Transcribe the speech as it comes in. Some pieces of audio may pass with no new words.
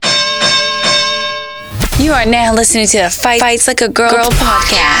You are now listening to the Fights Like a Girl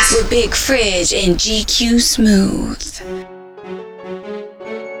podcast with Big Fridge and GQ Smooth.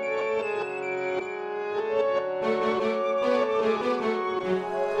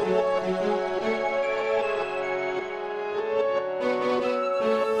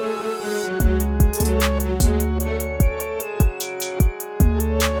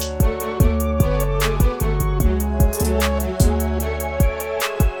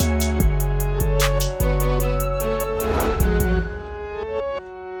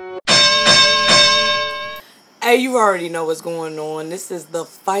 Hey, you already know what's going on. This is the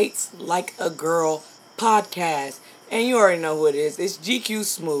Fights Like a Girl podcast. And you already know who it is. It's GQ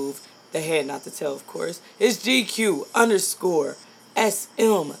Smooth. The head, not the tail, of course. It's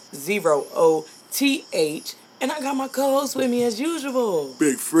GQ_SM0OTH. And I got my co-host with me as usual.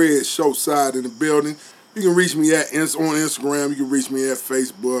 Big Fred, Showside in the building. You can reach me on Instagram. You can reach me at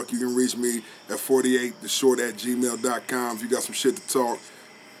Facebook. You can reach me at 48theshort@gmail.com if you got some shit to talk.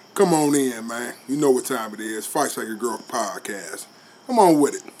 Come on in, man. You know what time it is. Fights Like a Girl podcast. Come on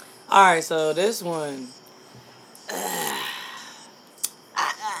with it. All right, so this one, I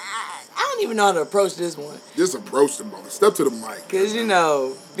don't even know how to approach this one. Just approach the moment. Step to the mic. Because,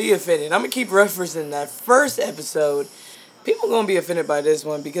 be offended. I'm going to keep referencing that first episode. People going to be offended by this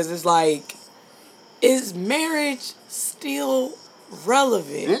one because it's like, is marriage still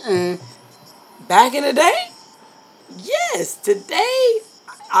relevant? Back in the day? Yes. Today,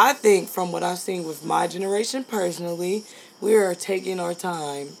 I think from what I've seen with my generation personally, we are taking our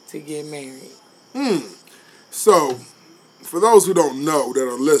time to get married. So, for those who don't know that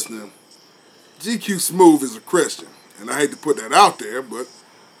are listening, GQ Smooth is a Christian. And I hate to put that out there, but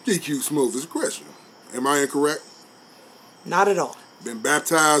GQ Smooth is a Christian. Am I incorrect? Not at all. Been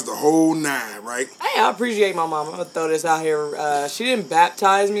baptized the whole nine, right? Hey, I appreciate my mom. I'm going to throw this out here. She didn't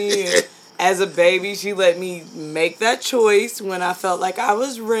baptize me as a baby. She let me make that choice when I felt like I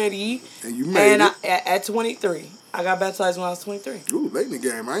was ready. And you made it. At 23. I got baptized when I was 23. Ooh, late in the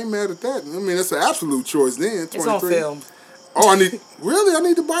game. I ain't mad at that. I mean, that's an absolute choice then. 23. It's on film. Oh, I need to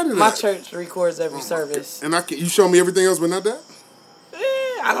buy that. My church records every service. And you show me everything else but not that?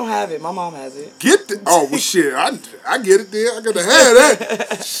 I don't have it. My mom has it. Oh, well, shit. I get it there. I got to have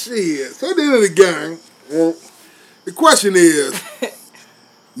that. Shit. So at the end of the game, well, the question is,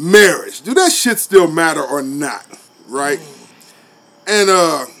 marriage. Do that shit still matter or not? Right? And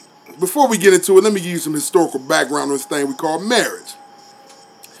before we get into it, let me give you some historical background on this thing we call marriage.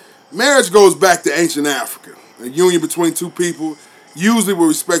 Marriage goes back to ancient Africa. A union between two people, usually with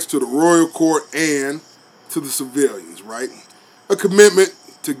respect to the royal court and to the civilians, right? A commitment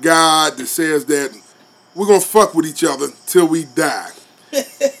to God that says that we're going to fuck with each other till we die.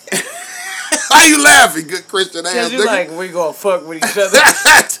 Why you laughing, good Christian ass? Because you're like, we going to fuck with each other.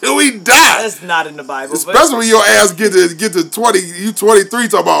 till we die. That's not in the Bible. Especially when your ass get to 20, you 23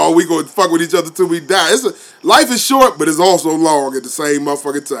 talking about, we going to fuck with each other till we die. Life is short, but it's also long at the same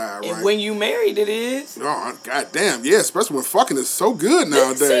motherfucking time, right? And when you married, it is. Oh, goddamn, yeah, especially when fucking is so good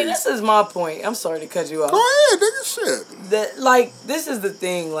nowadays. See, this is my point. I'm sorry to cut you off. Go ahead, nigga, shit. This is the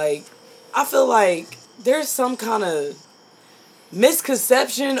thing, I feel like there's some kind of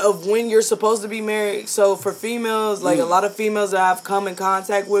misconception of when you're supposed to be married. So for females, a lot of females that I've come in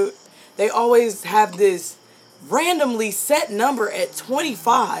contact with, they always have this randomly set number at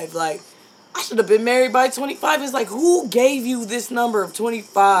 25. I should have been married by 25. It's like, who gave you this number of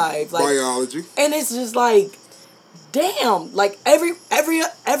 25? Biology. And it's just damn, every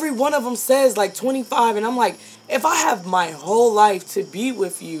one of them says 25, and I'm like, if I have my whole life to be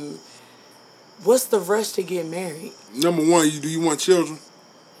with you, what's the rush to get married? Number one, do you want children?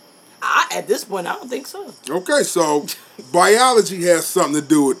 At this point, I don't think so. Okay, so biology has something to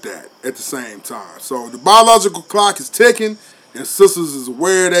do with that at the same time. So the biological clock is ticking, and sisters is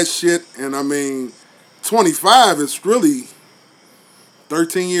aware of that shit. And 25 is really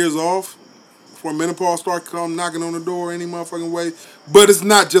 13 years off before menopause start knocking on the door any motherfucking way. But it's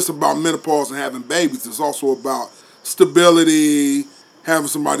not just about menopause and having babies. It's also about stability, having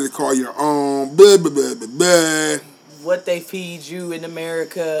somebody to call your own, blah, blah, blah, blah, blah. What they feed you in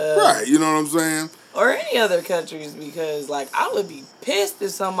America. Right, you know what I'm saying? Or any other countries, because, I would be pissed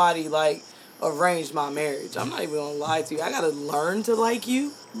if somebody, arranged my marriage. I'm not even gonna lie to you. I gotta learn to like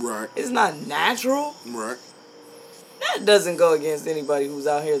you. Right. It's not natural. Right. That doesn't go against anybody who's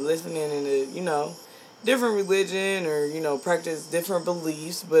out here listening into, different religion or, practice different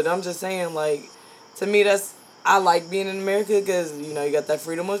beliefs. But I'm just saying, to me, I like being in America because, you got that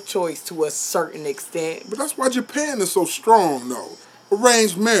freedom of choice to a certain extent. But that's why Japan is so strong, though.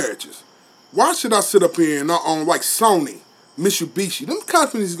 Arranged marriages. Why should I sit up here and not own, Sony, Mitsubishi. Them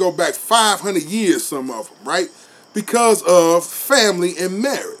companies go back 500 years, some of them, right? Because of family and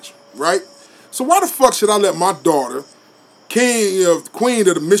marriage, right? So why the fuck should I let my daughter, queen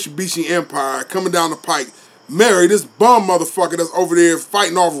of the Mitsubishi Empire, coming down the pike, marry this bum motherfucker that's over there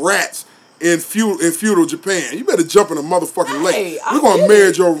fighting off rats in feudal Japan? You better jump in a motherfucking lake. We're gonna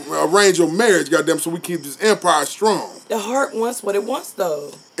arrange your marriage, goddamn, so we keep this empire strong. The heart wants what it wants,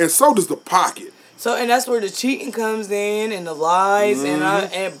 though. And so does the pocket. So, and that's where the cheating comes in and the lies,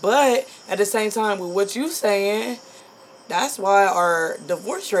 but at the same time, with what you saying, that's why our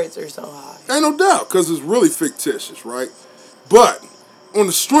divorce rates are so high. Ain't no doubt, because it's really fictitious, right? But on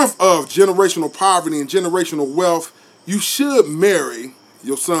the strength of generational poverty and generational wealth, you should marry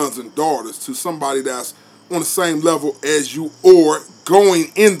your sons and daughters to somebody that's on the same level as you or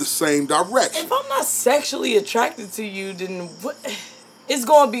going in the same direction. If I'm not sexually attracted to you, then what? It's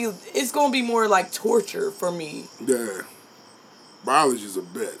gonna be more like torture for me. Yeah. Biology's a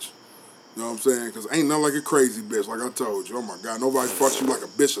bitch. You know what I'm saying? Because ain't nothing like a crazy bitch, like I told you. Oh my God, nobody fucks you like a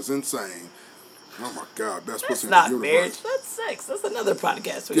bitch that's insane. Oh my God, best pussy in the universe. That's not marriage, that's sex. That's another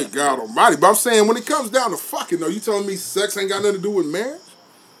podcast. Good God almighty. But I'm saying, when it comes down to fucking, though, you telling me sex ain't got nothing to do with marriage?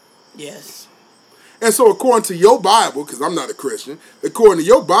 Yes. And so according to your Bible, because I'm not a Christian, according to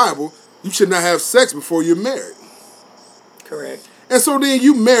your Bible, you should not have sex before you're married. Correct. And so then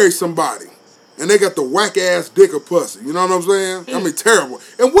you marry somebody, and they got the whack-ass dick or pussy. You know what I'm saying? I mean, terrible.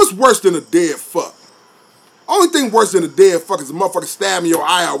 And what's worse than a dead fuck? Only thing worse than a dead fuck is a motherfucker stabbing your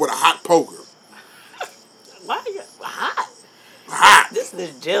eye out with a hot poker. Why are you hot? Hot. This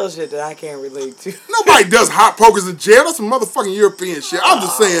is jail shit that I can't relate to. Nobody does hot pokers in jail. That's some motherfucking European shit. I'm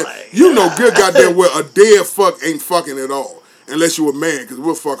just saying, you know good goddamn well a dead fuck ain't fucking at all. Unless you a man, because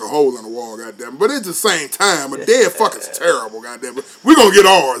we'll fuck a hole in the wall, goddamn. But at the same time, a dead fuck is terrible, goddamn. But we're going to get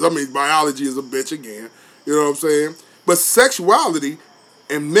ours. I mean, biology is a bitch again. You know what I'm saying? But sexuality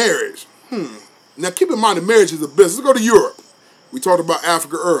and marriage. Now, keep in mind that marriage is a business. Let's go to Europe. We talked about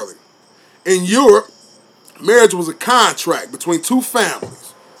Africa earlier. In Europe, marriage was a contract between two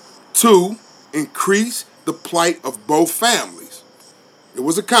families to increase the plight of both families. It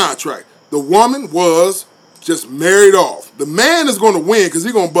was a contract. The woman was just married off. The man is going to win because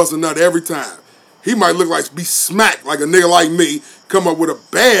he's going to bust a nut every time. He might look like, be smacked like a nigga like me, come up with a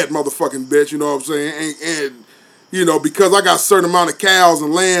bad motherfucking bitch, you know what I'm saying? And you know, because I got a certain amount of cows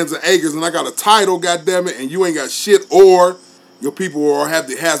and lands and acres and I got a title, goddammit, and you ain't got shit, or your people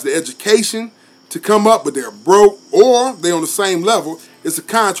has the education to come up, but they're broke, or they on the same level. It's a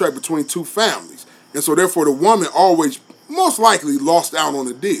contract between two families. And so therefore the woman always most likely lost out on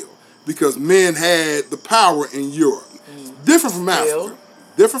the deal because men had the power in Europe. Different from Africa.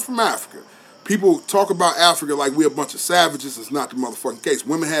 Different from Africa. People talk about Africa like we're a bunch of savages. It's not the motherfucking case.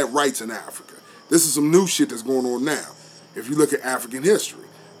 Women had rights in Africa. This is some new shit that's going on now, if you look at African history.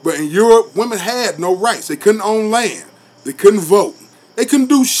 But in Europe, women had no rights. They couldn't own land. They couldn't vote. They couldn't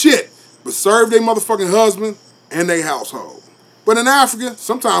do shit but serve their motherfucking husband and their household. But in Africa,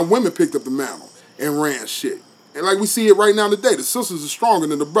 sometimes women picked up the mantle and ran shit. And like we see it right now today, the sisters are stronger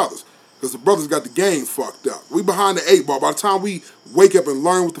than the brothers because the brothers got the game fucked up. We behind the 8 ball. By the time we wake up and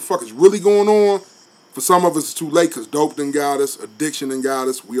learn what the fuck is really going on, for some of us it's too late because dope done got us, addiction done got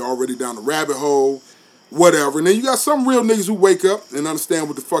us, we already down the rabbit hole, whatever. And then you got some real niggas who wake up and understand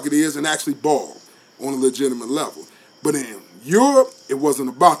what the fuck it is and actually ball on a legitimate level. But in Europe, it wasn't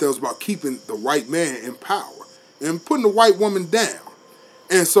about that. It was about keeping the white man in power and putting the white woman down.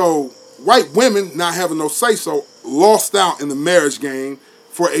 And so white women, not having no say-so, lost out in the marriage game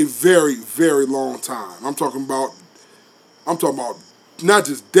for a very, very long time. I'm talking about not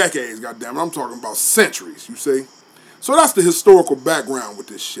just decades, goddammit. I'm talking about centuries, you see? So that's the historical background with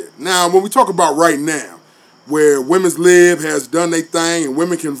this shit. Now, when we talk about right now, where women's lib has done their thing and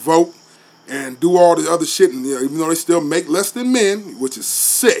women can vote and do all the other shit, and even though they still make less than men, which is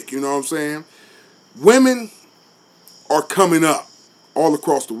sick, you know what I'm saying? Women are coming up all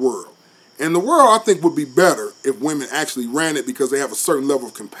across the world. And the world, I think, would be better if women actually ran it because they have a certain level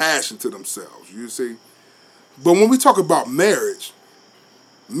of compassion to themselves, you see? But when we talk about marriage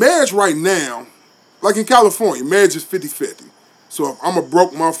right now, like in California, marriage is 50-50. So if I'm a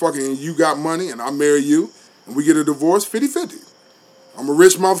broke motherfucker and you got money and I marry you and we get a divorce, 50-50. I'm a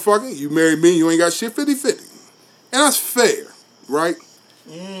rich motherfucker, you marry me, you ain't got shit, 50-50. And that's fair, right?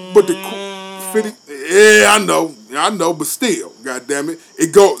 But the 50, yeah, I know, but still, goddammit.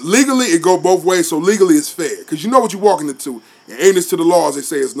 Legally, it go both ways, so legally it's fair. Because you know what you're walking into. And ignorance to the laws, they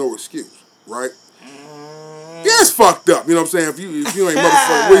say it's no excuse, right? Yeah, it's fucked up, you know what I'm saying? If you ain't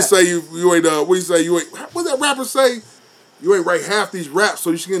motherfucker, what that rapper say? You ain't write half these raps,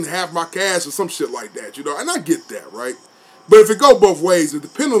 so you should get half my cash or some shit like that, you know? And I get that, right? But if it go both ways, if the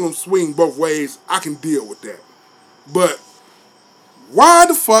pendulum swing both ways, I can deal with that. But why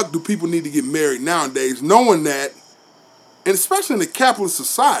the fuck do people need to get married nowadays, knowing that, and especially in a capitalist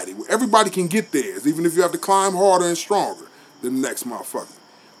society where everybody can get theirs, even if you have to climb harder and stronger than the next motherfucker?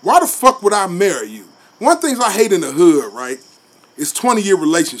 Why the fuck would I marry you? One thing I hate in the hood, right, is 20-year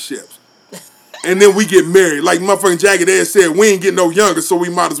relationships. And then we get married. Like motherfucking Jagged Edge said, we ain't getting no younger, so we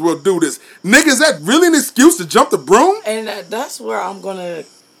might as well do this. Nigga, is that really an excuse to jump the broom? And that's where I'm going to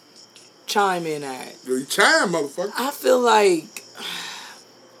chime in at. Yo, you chime, motherfucker. I feel like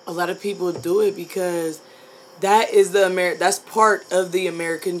a lot of people do it because that is that's part of the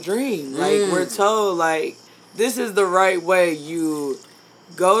American dream. Like, we're told, like, this is the right way. You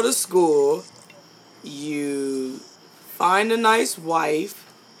go to school, you find a nice wife,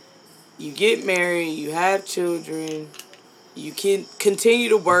 you get married, you have children, you can continue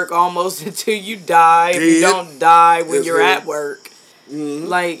to work almost until you die if you don't die when you're at work.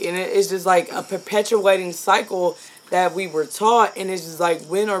 Like, and it's just like a perpetuating cycle that we were taught, and it's just like,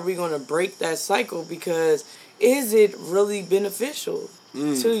 when are we going to break that cycle? Because is it really beneficial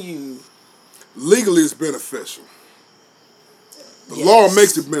to you? Legally, it's beneficial. The law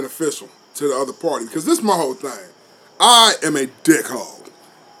makes it beneficial to the other party, because this is my whole thing. I am a dickhole.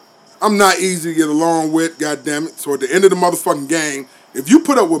 I'm not easy to get along with, goddammit. So at the end of the motherfucking game, if you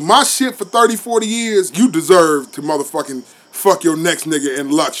put up with my shit for 30, 40 years, you deserve to motherfucking fuck your next nigga in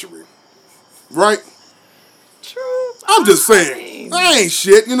luxury. Right? True. I'm just saying. I ain't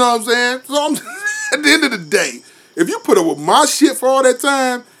shit, you know what I'm saying? So I'm at the end of the day, if you put up with my shit for all that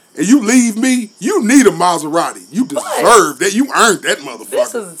time, and you leave me, you need a Maserati. You deserve that. You earned that motherfucker.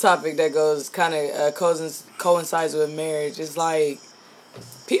 This is a topic that goes kind of coincides with marriage. It's like,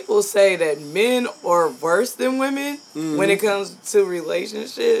 people say that men are worse than women when it comes to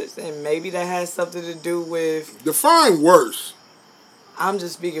relationships, and maybe that has something to do with... Define worse. I'm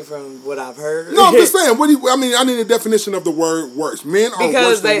just speaking from what I've heard. No, I'm just saying. I need a definition of the word worse. Men are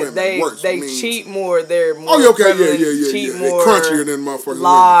worse than women. Because they cheat more. They're more cheat more. They're crunchier than motherfucking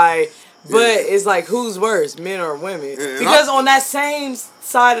lie. women. But it's like, who's worse, men or women? And because on that same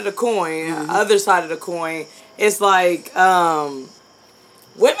side of the coin, other side of the coin, it's like...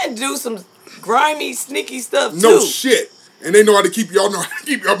 women do some grimy, sneaky stuff, too. No shit. And they know how to keep your mouth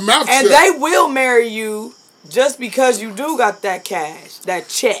shut. And they will marry you just because you do got that cash, that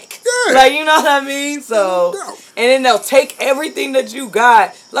check. Yeah. Like, you know what I mean? So, and then they'll take everything that you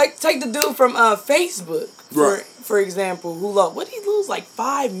got. Like, take the dude from Facebook, for example, who lost, what did he lose, like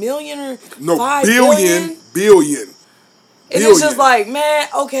 $5 million or $5 billion? And it's just like, man,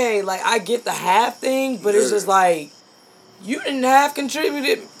 okay, like, I get the half thing, but it's just like, you didn't have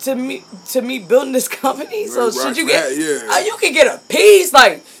contributed to me building this company, so should you get? You could get a piece,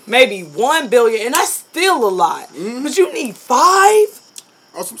 like maybe $1 billion, and that's still a lot. But you need 5.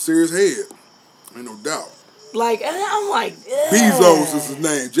 That's some serious head, ain't no doubt. Like, and I'm like, Bezos is his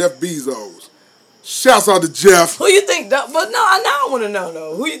name, Jeff Bezos. Shouts out to Jeff. Who you think? But now I want to know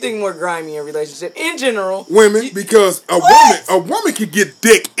though. Who you think more grimy in relationship in general? Women, because a woman can get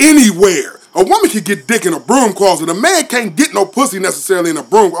dick anywhere. A woman can get dick in a broom closet. A man can't get no pussy necessarily in a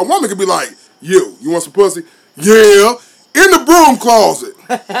broom. A woman can be like, you want some pussy? Yeah, in the broom closet.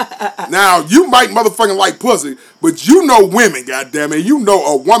 Now, you might motherfucking like pussy, but you know women, goddammit. You know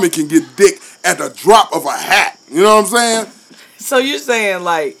a woman can get dick at the drop of a hat. You know what I'm saying? So you're saying,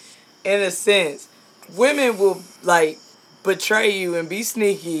 like, in a sense, women will, like, betray you and be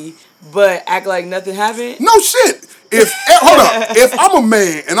sneaky, but act like nothing happened? No shit. If I'm a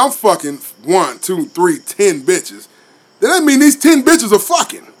man and I'm fucking 1, 2, 3, 10 bitches, then that mean these 10 bitches are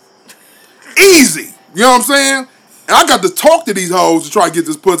fucking. Easy. You know what I'm saying? And I got to talk to these hoes to try to get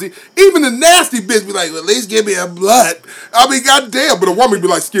this pussy. Even the nasty bitch be like, well, at least give me a blood. I mean, goddamn. But a woman be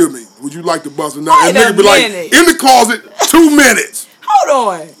like, excuse me, would you like to bust a nut? And nigga be like, in the closet, 2 minutes.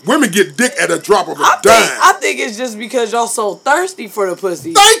 Hold on. Women get dick at a drop of a dime. I think it's just because y'all so thirsty for the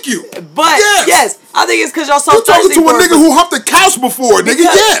pussy. Thank you. But yes, I think it's because y'all so thirsty. You talking to a nigga who humped the couch before, nigga?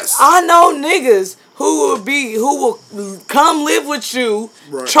 Yes. I know niggas who will come live with you,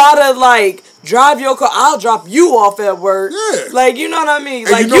 try to like drive your car. I'll drop you off at work. Yeah. Like, you know what I mean?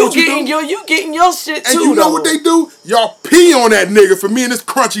 And like, you getting your shit too. And you know what they do? Y'all pee on that nigga for me and this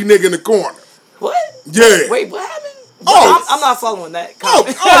crunchy nigga in the corner. What? Yeah. Wait, what happened? I'm not following that. Hold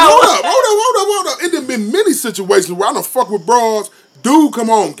up. It done been many situations where I done fuck with bras. Dude come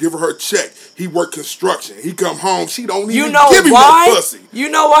home, give her check. He work construction. He come home, she don't even give him no pussy. You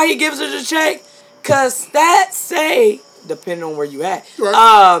know why he gives her the check? Cause stats say, depending on where you at,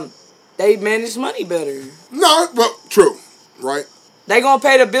 they manage money better. No, well, true, right? They gonna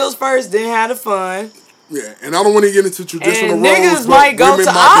pay the bills first, then have the fun. Yeah, and I don't want to get into traditional And roles, niggas but might go women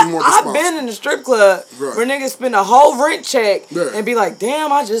to. might be more I've responsible. been in the strip club Right. where niggas spend a whole rent check Yeah. and be like,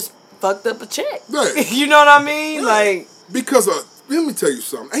 "Damn, I just fucked up a check." Yeah. You know what I mean? Like, Because let me tell you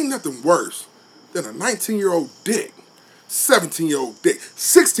something. Ain't nothing worse than a 19-year-old dick, 17-year-old dick,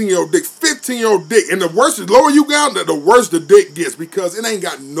 16-year-old dick, 15-year-old dick. And the worse, the lower you go, the worse the dick gets because it ain't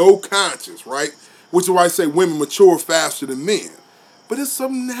got no conscience, right? Which is why I say women mature faster than men. But there's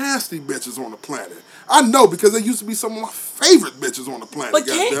some nasty bitches on the planet. I know because they used to be some of my favorite bitches on the planet. but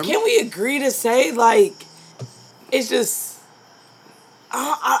goddammit. can we agree to say like, it's just.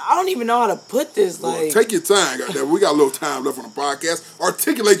 I don't even know how to put this. Well, Like, take your time, goddamn. We got a little time left on the podcast.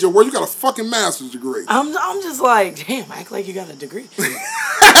 Articulate your words. You got a fucking master's degree. I'm just like, damn, act like you got a degree.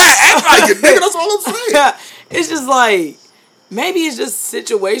 Act like it, nigga. That's all I'm saying. It's just like, maybe it's just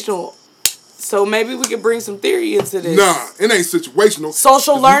situational. So maybe we could bring some theory into this. Nah, it ain't situational.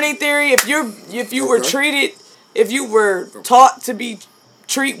 Social learning theory. If you were treated, if you were taught to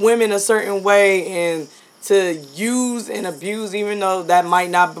treat women a certain way and to use and abuse, even though that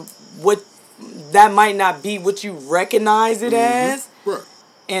might not be what you recognize it as. Right.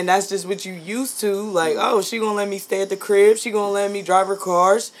 And that's just what you used to. Like, oh, she gonna let me stay at the crib. She gonna let me drive her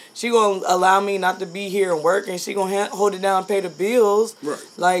cars. She gonna allow me not to be here and work. And she gonna hold it down and pay the bills. Right.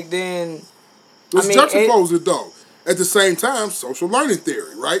 Like, then... Let's juxtapose it though. At the same time, social learning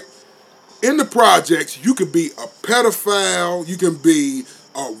theory, right? In the projects, you could be a pedophile. You can be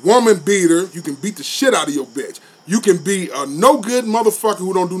a woman beater. You can beat the shit out of your bitch. You can be a no good motherfucker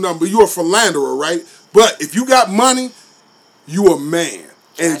who don't do nothing, but you a philanderer, right? But if you got money, you a man.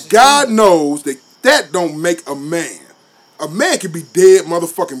 And God knows that don't make a man. A man can be dead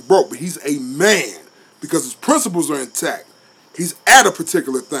motherfucking broke, but he's a man because his principles are intact. He's at a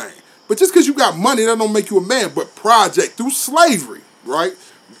particular thing. But just because you got money, that don't make you a man. But project through slavery, right?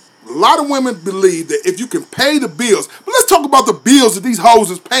 A lot of women believe that if you can pay the bills, but let's talk about the bills that these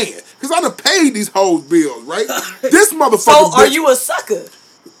hoes is paying. Because I done paid these hoes bills, right? This motherfucker. So are you a sucker?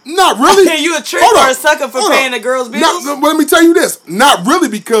 Not really. Are you a trick or a sucker for paying the girls' bills? Well, let me tell you this. Not really,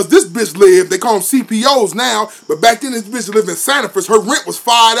 because this bitch lived, they call them CPOs now, but back then this bitch lived in Santa Fe. Her rent was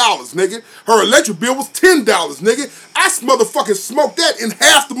 $5, nigga. Her electric bill was $10, nigga. I motherfucking smoked that in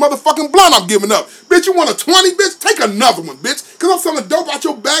half the motherfucking blunt I'm giving up. Bitch, you want a 20, bitch? Take another one, bitch. Because I'm selling dope out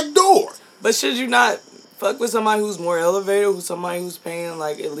your back door. But should you not fuck with somebody who's more elevated, who's somebody who's paying,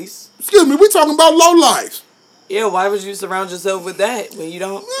 like, at least... Excuse me, we talking about low lives. Yeah, why would you surround yourself with that when you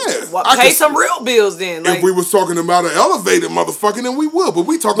don't? Yeah, pay some real bills then. Like, if we was talking about an elevated motherfucker, then we would. But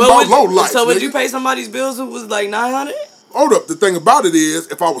we talking about low life. So would you pay somebody's bills who was like $900? Hold up. The thing about it is,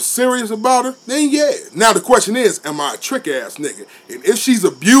 if I was serious about her, then yeah. Now the question is, am I a trick ass nigga? And if she's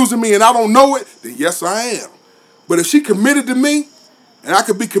abusing me and I don't know it, then yes I am. But if she committed to me, and I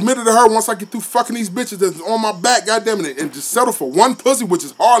could be committed to her once I get through fucking these bitches that's on my back, goddamn it, and just settle for one pussy, which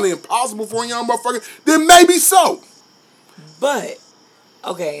is hardly impossible for a young motherfucker, then maybe so. But,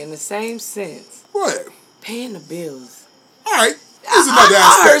 okay, in the same sense, What? paying the bills. All right. This is another aspect.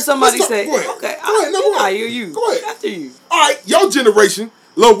 I heard somebody say, go ahead. okay, Go ahead. No, go ahead. I hear you. Go ahead. After you. All right, your generation,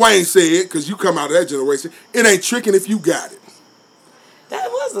 Lil Wayne said, because you come out of that generation, it ain't tricking if you got it. That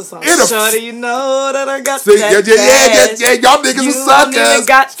was a song. It a- Shorty, you know that I got See, that yeah, y'all niggas You are suckers. only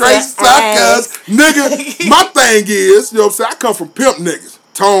got Straight that suckers. ass. Nigga, my thing is, you know what I'm saying, I come from pimp niggas.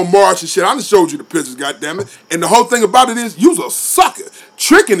 Tone Marsh and shit. I done showed you the pictures, goddammit. And the whole thing about it is, you's a sucker.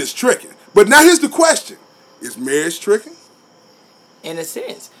 Tricking is tricking. But now here's the question. Is marriage tricking? In a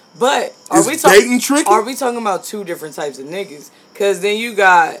sense. But Is dating tricking? Are we talking about two different types of niggas? Because then you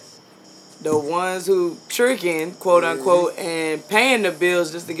got the ones who tricking, quote unquote, and paying the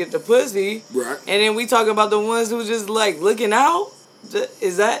bills just to get the pussy. Right. And then we talking about the ones who just like looking out.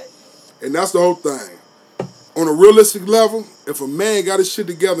 Is that? And that's the whole thing. On a realistic level, if a man got his shit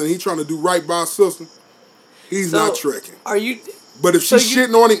together and he trying to do right by a sister, he's not tricking. Are you? But if she's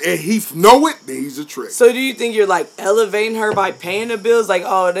shitting on him and he know it, then he's a trick. So do you think you're like elevating her by paying the bills? Like,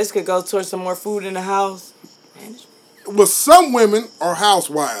 oh, this could go towards some more food in the house? Man. Well, some women are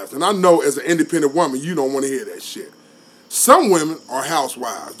housewives, and I know as an independent woman, you don't want to hear that shit. Some women are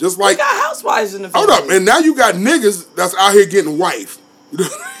housewives, just like... We got housewives in the family. Hold up, and now you got niggas that's out here getting wife. You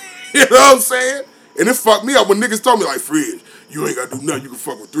know what I'm saying? And it fucked me up when niggas told me, like, Fridge, you ain't got to do nothing. You can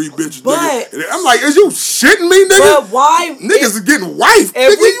fuck with 3 bitches, nigga. And I'm like, is you shitting me, nigga? But why... Niggas is getting wife. If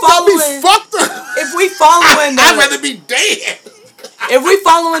nigga, we you got me fucked up. If we following I'd rather be dead. If we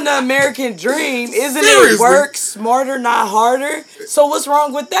following the American dream, isn't Seriously. it work smarter, not harder? So what's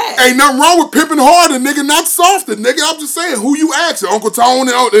wrong with that? Ain't nothing wrong with pimping harder, nigga, not softer, nigga. I'm just saying, who you asking? Uncle Tone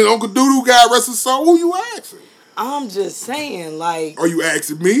and Uncle Doodoo, God rest his soul, who you asking? I'm just saying, like... Are you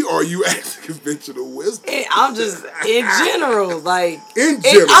asking me or are you asking conventional wisdom? I'm just, in general, like... In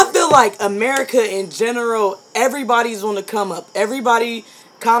general. I feel like America in general, everybody's on the come up. Everybody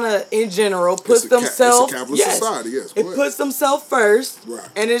kind of, in general, puts themselves... It's a capitalist society, yes. It puts themselves first. Right.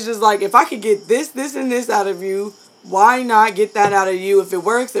 And it's just like, if I could get this, and this out of you, why not get that out of you? If it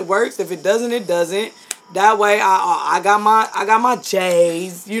works, it works. If it doesn't, it doesn't. That way, I got my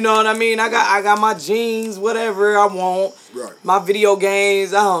J's. You know what I mean? I got my jeans, whatever I want. Right. My video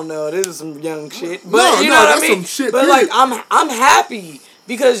games. I don't know. This is some young shit, but no, you know what I mean. Some shit, but period. like, I'm happy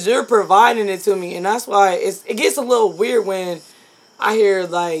because you're providing it to me, and that's why it gets a little weird when I hear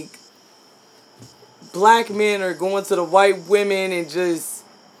like black men are going to the white women and just,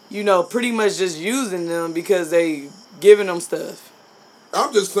 you know, pretty much just using them because they giving them stuff.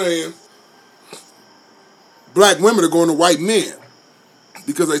 I'm just saying. Black women are going to white men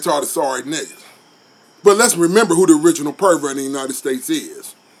because they taught us sorry niggas. But let's remember who the original pervert in the United States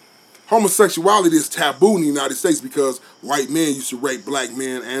is. Homosexuality is taboo in the United States because white men used to rape black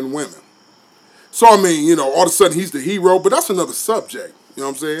men and women. So, I mean, you know, all of a sudden he's the hero, but that's another subject. You know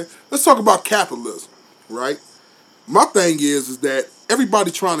what I'm saying? Let's talk about capitalism, right? My thing is that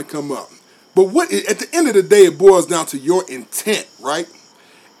everybody trying to come up. But at the end of the day, it boils down to your intent, right?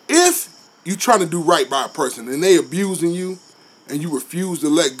 If you trying to do right by a person and they abusing you and you refuse to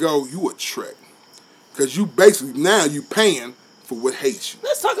let go, you a trick. Because you basically, now you paying for what hates you.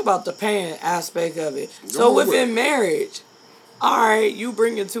 Let's talk about the paying aspect of it. So within marriage, all right, you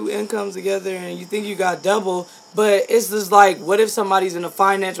bring your two incomes together and you think you got double, but it's just like, what if somebody's in a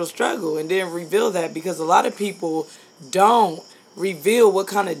financial struggle and then reveal that? Because a lot of people don't reveal what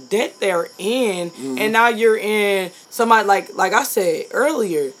kind of debt they're in, and now you're in somebody like I said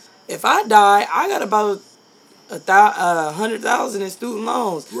earlier. If I die, I got about $100,000 in student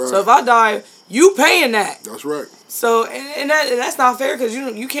loans. Right. So if I die, you paying that. That's right. So and that's not fair because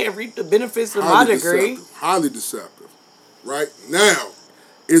you can't reap the benefits of my degree. Highly deceptive. Right now,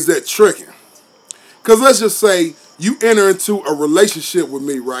 is that tricking? Because let's just say you enter into a relationship with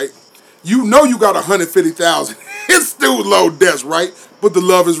me, right? You know you got $150,000 in student loan debts, right? But the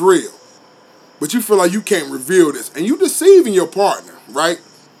love is real. But you feel like you can't reveal this, and you deceiving your partner, right?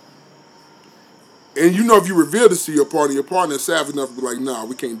 And you know if you reveal this to your partner is savvy enough to be like, nah,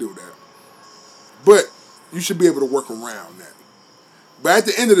 we can't do that. But you should be able to work around that. But at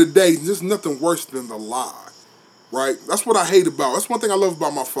the end of the day, there's nothing worse than the lie, right? That's what I hate about. That's one thing I love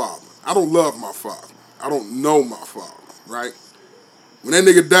about my father. I don't love my father. I don't know my father, right? When that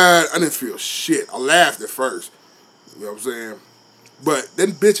nigga died, I didn't feel shit. I laughed at first. You know what I'm saying? But that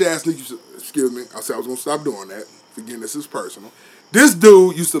bitch ass nigga, excuse me, I said I was going to stop doing that. Again, this is personal. This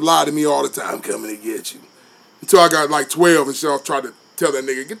dude used to lie to me all the time, coming to get you. Until I got like 12 and so I tried to tell that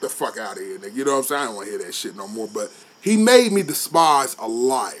nigga, get the fuck out of here, nigga. You know what I'm saying? I don't want to hear that shit no more. But he made me despise a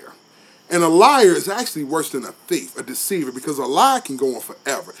liar. And a liar is actually worse than a thief, a deceiver, because a lie can go on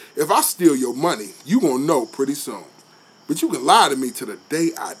forever. If I steal your money, you gonna know pretty soon. But you can lie to me to the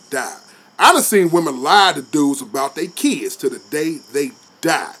day I die. I done seen women lie to dudes about their kids to the day they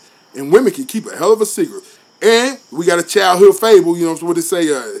die. And women can keep a hell of a secret. And we got a childhood fable, you know what they say,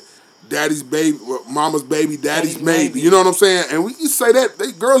 daddy's baby, mama's baby, daddy's maybe. You know what I'm saying? And we used to say that,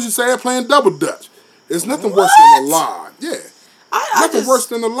 girls used to say that playing double dutch. There's nothing worse than a lie. Yeah. Nothing worse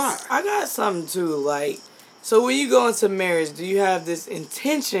than a lie. I got something too, like, so when you go into marriage, do you have this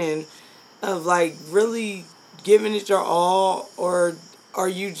intention of like really giving it your all, or are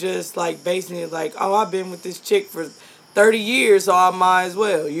you just like basing it like, oh, I've been with this chick for 30 years, so I might as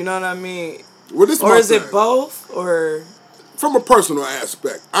well, you know what I mean? Well, this or is it both, or? From a personal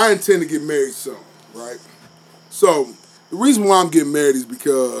aspect, I intend to get married soon, right? So, the reason why I'm getting married is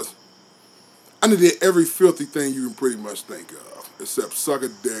because I done did every filthy thing you can pretty much think of, except suck a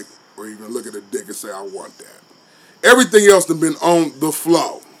dick or even look at a dick and say, I want that. Everything else done been on the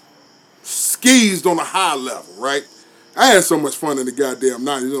flow. Skeezed on a high level, right? I had so much fun in the goddamn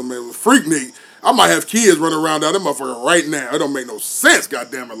 90s. You know, man, it was freak me. I might have kids running around down that motherfucker right now. It don't make no sense,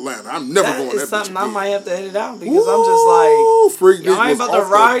 goddamn Atlanta. I'm never going that That is something I might have to edit out because Ooh, I'm just like, freak I ain't about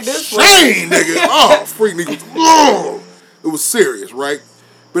to ride this way. Nigga. Oh, freak nigga. Oh. It was serious, right?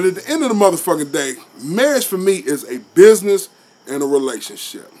 But at the end of the motherfucking day, marriage for me is a business and a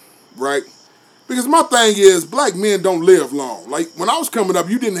relationship, right? Because my thing is, black men don't live long. Like, when I was coming up,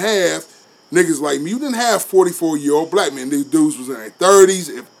 you didn't have niggas like me. You didn't have 44-year-old black men. These dudes was in their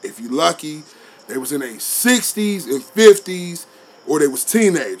 30s, if you lucky. They was in their 60s and 50s, or they was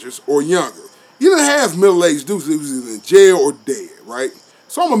teenagers or younger. You didn't have middle-aged dudes that was either in jail or dead, right?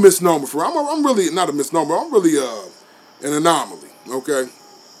 So I'm a misnomer for I'm really not a misnomer. I'm really an anomaly, okay?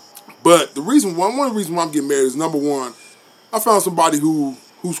 But one of the reasons why I'm getting married is, number one, I found somebody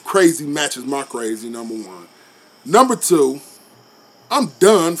whose crazy matches my crazy, number one. Number two, I'm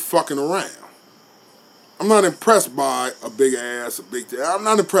done fucking around. I'm not impressed by a big ass, I'm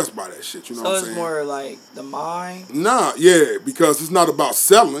not impressed by that shit, you know what I'm saying? So it's more like the mind? Nah, yeah, because it's not about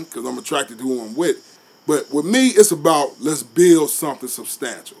settling, because I'm attracted to who I'm with. But with me, it's about, let's build something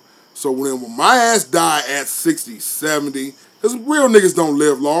substantial. So when my ass die at 60, 70, because real niggas don't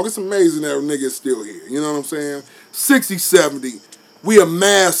live long. It's amazing that a nigga is still here, you know what I'm saying? 60, 70, we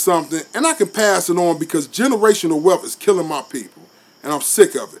amass something, and I can pass it on because generational wealth is killing my people, and I'm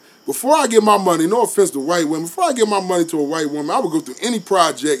sick of it. Before I get my money, no offense to white women, before I get my money to a white woman, I would go through any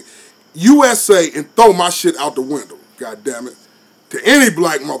project, USA, and throw my shit out the window, God damn it, to any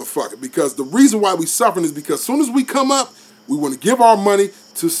black motherfucker. Because the reason why we suffering is because as soon as we come up, we want to give our money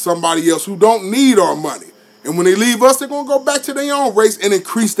to somebody else who don't need our money. And when they leave us, they're going to go back to their own race and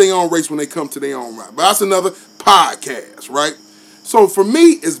increase their own race when they come to their own right. But that's another podcast, right? So for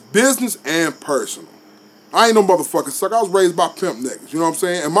me, it's business and personal. I ain't no motherfucking sucker. I was raised by pimp niggas, you know what I'm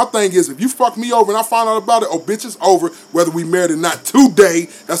saying? And my thing is, if you fuck me over and I find out about it, oh, bitch, it's over, whether we married or not today,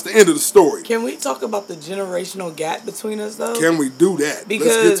 that's the end of the story. Can we talk about the generational gap between us, though? Can we do that? Because,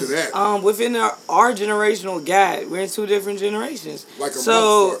 let's get to that. Within our generational gap, we're in 2 different generations. Like a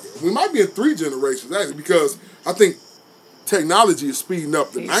motherfucker. We might be in 3 generations, actually, because I think technology is speeding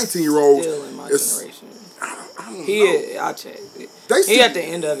up. The 19-year-old still in my is... generation. I don't know. I checked. He at the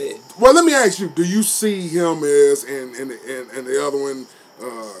end of it. Well, let me ask you: do you see him as and the other one,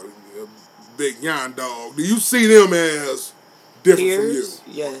 Big Yon Dog? Do you see them as different Peers?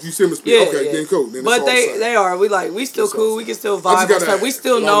 from you? Yes. You see them as okay, then cool. Then but they are. We still cool. We can still vibe. We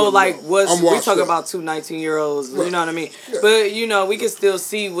still know like we talk about 2 19-year-olds. Right. You know what I mean? Yeah. But we can still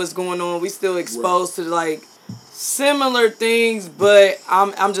see what's going on. We still exposed to like similar things, but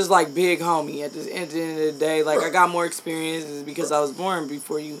I'm just like big homie at the end of the day. Like, I got more experiences because I was born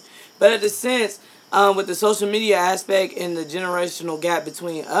before you. But at the sense, with the social media aspect and the generational gap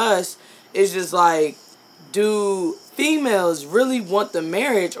between us, it's just like, do females really want the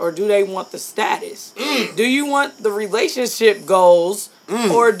marriage or do they want the status? Do you want the relationship goals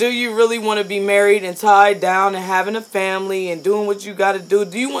or do you really want to be married and tied down and having a family and doing what you got to do?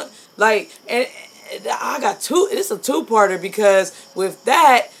 Do you want, like, and I got it's a 2-parter because with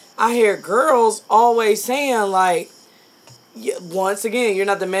that, I hear girls always saying like, once again, you're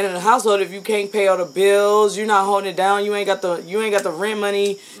not the man in the household if you can't pay all the bills, you're not holding it down, you ain't got the rent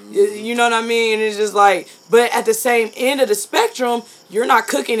money, you know what I mean? And it's just like, but at the same end of the spectrum, you're not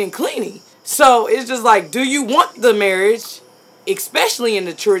cooking and cleaning. So it's just like, do you want the marriage, especially in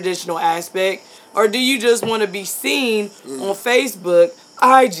the traditional aspect, or do you just want to be seen on Facebook,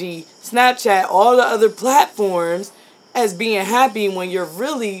 IG, Snapchat, all the other platforms as being happy when you're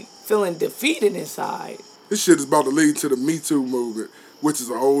really feeling defeated inside? This shit is about to lead to the Me Too movement, which is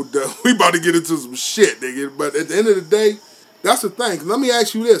a whole... we about to get into some shit, nigga. But at the end of the day, that's the thing. Let me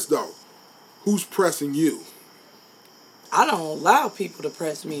ask you this, though. Who's pressing you? I don't allow people to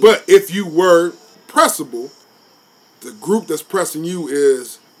press me. But if you were pressable, the group that's pressing you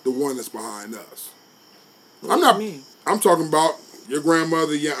is the one that's behind us. What do you mean? I'm talking about your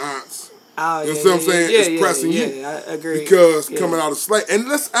grandmother, your aunts. Oh, you know what I'm saying? It's pressing you. Yeah, I agree. Because coming out of slave. And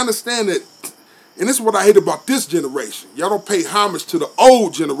let's understand that, and this is what I hate about this generation. Y'all don't pay homage to the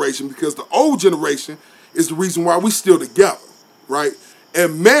old generation because the old generation is the reason why we still together, right?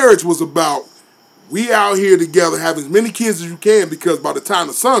 And marriage was about, we out here together, have as many kids as you can because by the time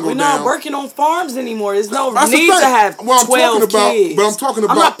the sun goes down... We're not working on farms anymore. There's no need to have 12 kids. But I'm talking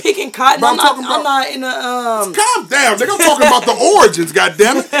about... I'm not picking cotton. I'm not in a... Calm down, nigga. I'm talking about the origins,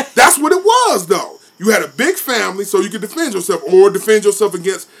 goddammit. That's what it was, though. You had a big family so you could defend yourself or defend yourself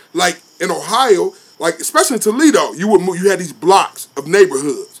against, like, in Ohio, like, especially in Toledo, you had these blocks of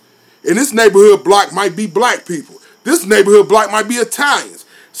neighborhoods. And this neighborhood block might be black people. This neighborhood block might be Italians.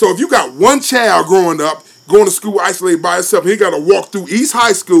 So if you got one child growing up, going to school isolated by himself, and he got to walk through East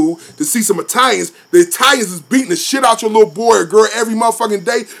High School to see some Italians, the Italians is beating the shit out your little boy or girl every motherfucking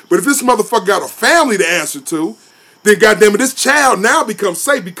day. But if this motherfucker got a family to answer to, then goddamn it, this child now becomes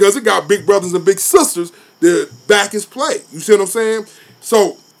safe because it got big brothers and big sisters that back his play. You see what I'm saying?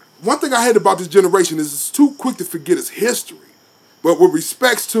 So one thing I hate about this generation is it's too quick to forget its history. But with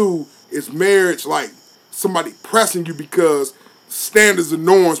respects to its marriage, like somebody pressing you because standards and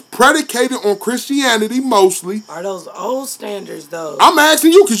norms predicated on Christianity mostly. Are those old standards, though? I'm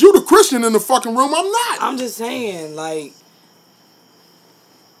asking you because you're the Christian in the fucking room. I'm not. I'm just saying, like,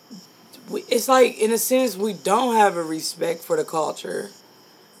 it's like, in a sense, we don't have a respect for the culture.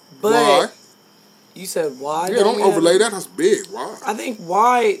 But why? You said why? Yeah, don't overlay that. That's big. Why? I think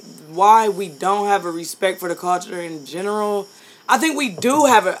why why we don't have a respect for the culture in general. I think we do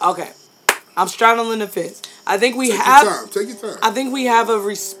have it. Okay, I'm straddling the fence. I think we have. Take your time. I think we have a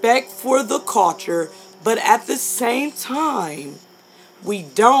respect for the culture, but at the same time, we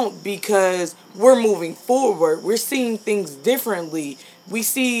don't, because we're moving forward. We're seeing things differently. We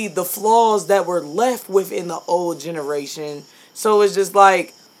see the flaws that were left within the old generation. So it's just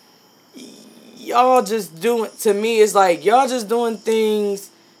like, y'all just doing, to me, it's like y'all just doing things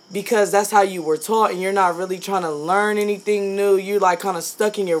because that's how you were taught, and you're not really trying to learn anything new. You're like kind of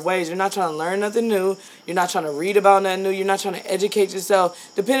stuck in your ways. You're not trying to learn nothing new. You're not trying to read about nothing new. You're not trying to educate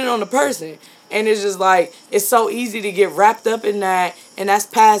yourself, depending on the person. And it's just like, it's so easy to get wrapped up in that, and that's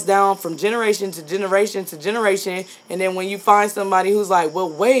passed down from generation to generation to generation. And then when you find somebody who's like, well,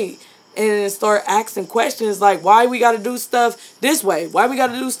 wait, and then start asking questions like, why we got to do stuff this way? Why we got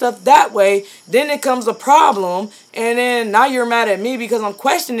to do stuff that way? Then it comes a problem, and then now you're mad at me because I'm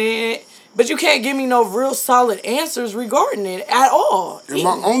questioning it, but you can't give me no real solid answers regarding it at all. And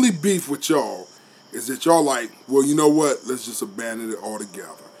my only beef with y'all is that y'all like, well, you know what? Let's just abandon it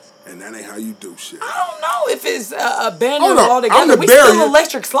altogether. And that ain't how you do shit. I don't know if it's abandoned altogether. I'm the we barrier. still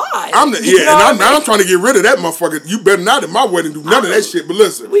electric slide. I'm trying to get rid of that motherfucker. You better not at my wedding do none of that shit. But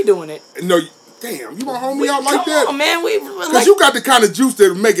listen, we doing it. No, damn, you gonna hold me out like that? Come on, man. Because you got the kind of juice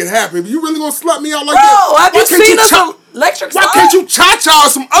that make it happen. You really gonna slut me out like that? Bro, have you seen us electric slide? Why can't you cha-cha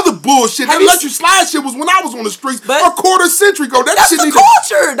or some other bullshit? That electric slide shit was when I was on the streets a quarter century ago. That's shit the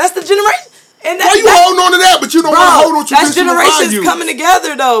culture. That's the generation. And why you holding on to that, but you don't want to hold on to traditional values? That generation's coming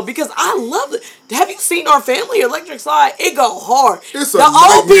together, though, because I love it. Have you seen our family electric slide? It go hard. The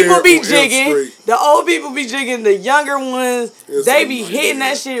old people be jigging. The old people be jigging. The younger ones, they be hitting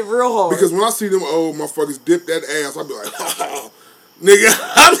that shit real hard. Because when I see them old motherfuckers dip that ass, I be like, oh, nigga,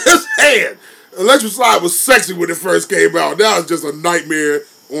 I'm just saying. Electric slide was sexy when it first came out. That was just a nightmare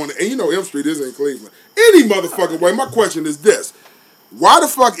on it. And you know M Street is in Cleveland. Any motherfucking way. My question is this. Why the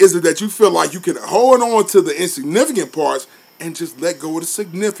fuck is it that you feel like you can hold on to the insignificant parts and just let go of the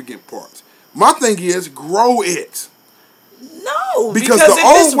significant parts? My thing is, grow it. No, because the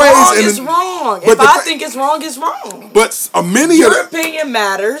old ways it's wrong. If I think it's wrong, it's wrong. But your opinion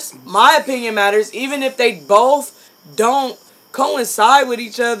matters. My opinion matters. Even if they both don't coincide with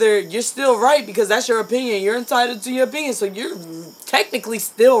each other, you're still right because that's your opinion. You're entitled to your opinion, so you're technically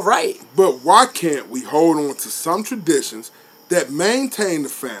still right. But why can't we hold on to some traditions that maintain the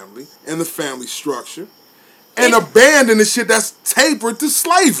family and the family structure and abandon the shit that's tapered to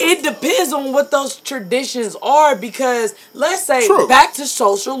slavery? It depends on what those traditions are, because let's say back to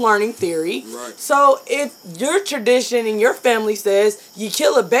social learning theory. Right. So if your tradition and your family says you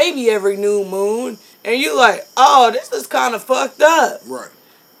kill a baby every new moon and you like, oh, this is kind of fucked up. Right.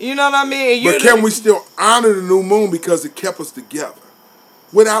 You know what I mean? But can we still honor the new moon because it kept us together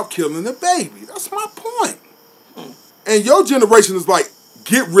without killing the baby? That's my point. And your generation is like,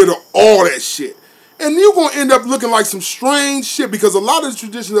 get rid of all that shit. And you're going to end up looking like some strange shit because a lot of the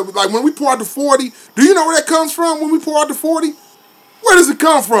traditions, like when we pour out the 40, do you know where that comes from when we pour out the 40? Where does it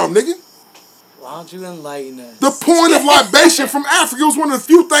come from, nigga? Why don't you enlighten us? The point of libation from Africa was one of the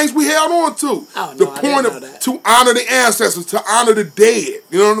few things we held on to. Oh, no, the point of to honor the ancestors, to honor the dead.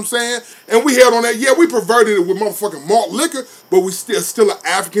 You know what I'm saying? And we held on that. Yeah, we perverted it with motherfucking malt liquor, but we still an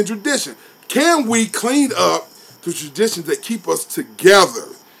African tradition. Can we clean up the traditions that keep us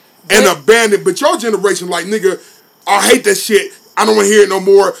together and abandon? But your generation, like, nigga, I hate that shit. I don't want to hear it no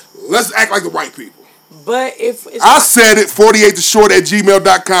more. Let's act like the white people. But if it's I said it,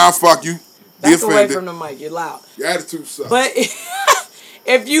 48theshort@gmail.com. Fuck you. Back away from the mic. You're loud. Your attitude sucks. But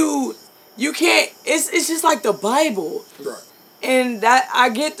if you can't, it's just like the Bible. Right. And that I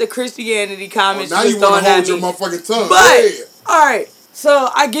get the Christianity comments. Now you want to hold your motherfucking tongue. But all right, so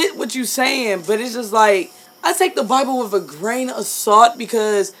I get what you're saying, but it's just like I take the Bible with a grain of salt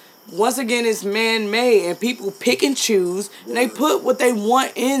because once again it's man-made and people pick and choose and they put what they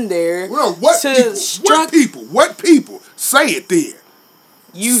want in there. Well, what people? What people? Say it then.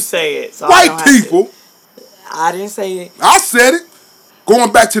 You say it. So white people. I didn't say it. I said it.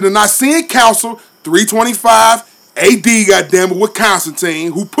 Going back to the Nicene Council, 325 AD, goddammit, with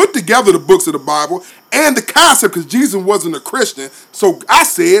Constantine, who put together the books of the Bible and the concept, because Jesus wasn't a Christian. So I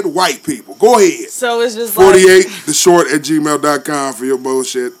said white people. Go ahead. So it's just 48theshort@gmail.com for your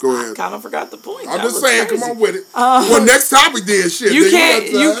bullshit. Go ahead. I kind of forgot the point. I'm just saying, crazy. Come on with it. Well, next topic then, shit. You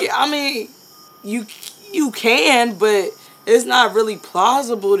can, but it's not really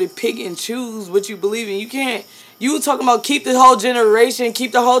plausible to pick and choose what you believe in. You can't. You were talking about keep the whole generation,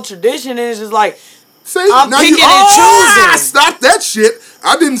 keep the whole tradition, and it's just like, see, I'm picking and choosing. Stop that shit.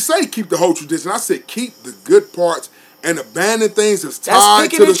 I didn't say keep the whole tradition. I said keep the good parts and abandon things that's That's tied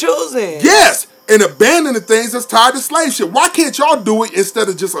picking to the and choosing. Yes, and abandon the things that's tied to slave shit. Why can't y'all do it instead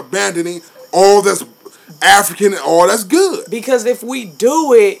of just abandoning all that's African and all that's good? Because if we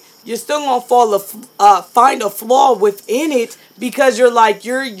do it, you're still gonna find a flaw within it because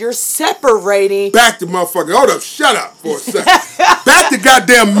you're separating. Back to motherfucker. Hold up, shut up for a second. Back to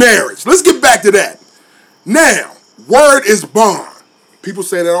goddamn marriage. Let's get back to that. Now, word is bond. People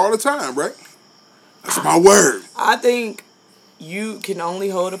say that all the time, right? That's my word. I think you can only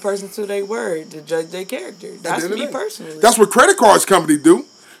hold a person to their word to judge their character. That's me personally. That's what credit cards company do.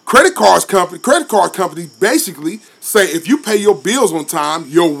 Credit card company basically say if you pay your bills on time,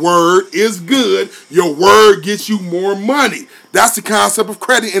 your word is good. Your word gets you more money. That's the concept of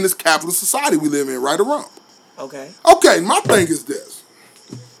credit in this capitalist society we live in, right or wrong. Okay. Okay, my thing is this.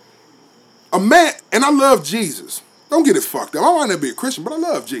 A man, and I love Jesus. Don't get it fucked up. I might not be a Christian, but I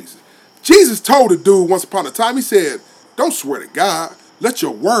love Jesus. Jesus told a dude once upon a time, he said, don't swear to God. Let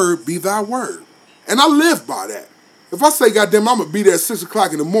your word be thy word. And I live by that. If I say, goddamn, I'm going to be there at 6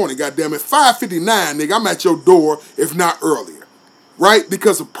 o'clock in the morning, goddamn, at 5:59, nigga, I'm at your door, if not earlier. Right?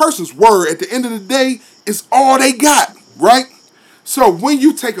 Because a person's word, at the end of the day, is all they got. Right? So when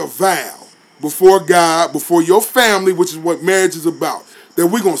you take a vow before God, before your family, which is what marriage is about, that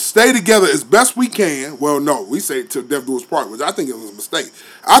we're going to stay together as best we can. Well, no, we say till death do us part, which I think it was a mistake.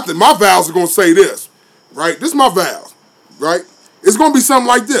 I think my vows are going to say this, right? This is my vows, right? It's going to be something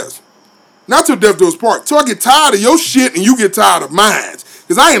like this. Not till death do us part. Till I get tired of your shit and you get tired of mine.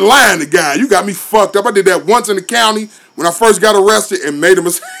 Because I ain't lying to God. You got me fucked up. I did that once in the county when I first got arrested and made a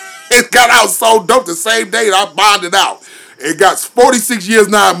mistake. It got out so dope the same day that I bonded out. It got 46 years,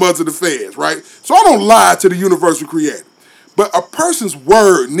 9 months of the feds, right? So I don't lie to the universal creator. But a person's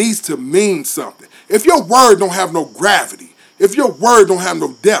word needs to mean something. If your word don't have no gravity, if your word don't have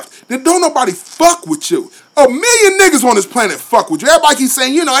no depth, then don't nobody fuck with you. 1 million niggas on this planet fuck with you. Everybody keeps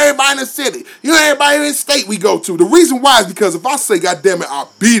saying, everybody in the city, everybody in the state we go to. The reason why is because if I say, goddamn it,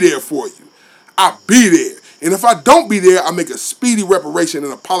 I'll be there for you. I'll be there. And if I don't be there, I make a speedy reparation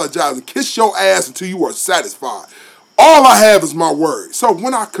and apologize and kiss your ass until you are satisfied. All I have is my word. So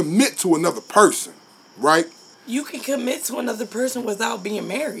when I commit to another person, right? You can commit to another person without being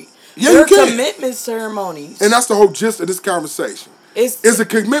married. Yeah, there you can. are commitment ceremonies. And that's the whole gist of this conversation. Is a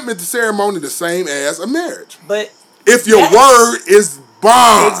commitment to ceremony the same as a marriage? But if your word is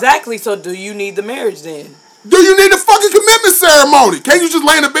bond. Exactly. So do you need the marriage then? Do you need a fucking commitment ceremony? Can't you just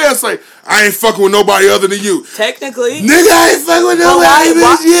lay in the bed and say, I ain't fucking with nobody other than you? Technically. Nigga, I ain't fucking with nobody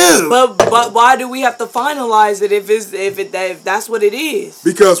but you. But why do we have to finalize it if that's what it is?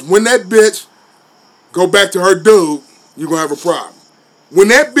 Because when that bitch go back to her dude, you're going to have a problem. When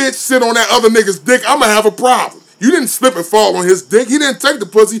that bitch sit on that other nigga's dick, I'm going to have a problem. You didn't slip and fall on his dick. He didn't take the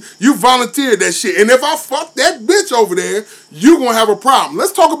pussy. You volunteered that shit. And if I fuck that bitch over there, you going to have a problem.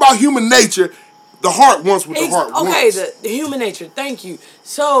 Let's talk about human nature. The heart wants what the heart wants. Okay, the human nature. Thank you.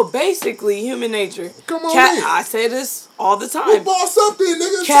 So basically, human nature. Come on, I say this all the time. Well, boss up there,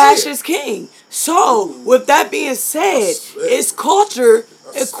 nigga. Cash is king. So with that being said, is culture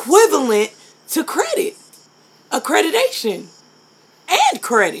equivalent to credit, accreditation, and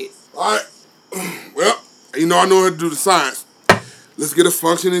credit? All right. Well, I know how to do the science. Let's get a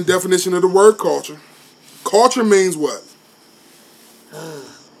functioning definition of the word culture. Culture means what?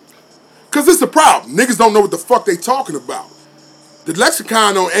 Because it's a problem. Niggas don't know what the fuck they talking about. The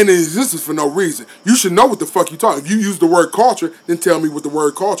lexicon ain't in existence for no reason. You should know what the fuck you talking. If you use the word culture, then tell me what the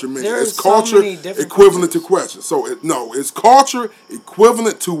word culture means. There's is culture so many different equivalent to question? So, is culture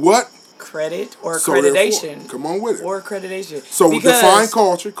equivalent to what? Credit or accreditation. Come on with it. Or accreditation. So define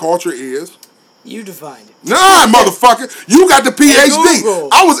culture. Culture is? You defined it. Nah, motherfucker. You got the PhD.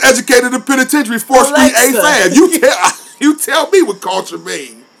 I was educated in penitentiary 4th Street A5. You tell me what culture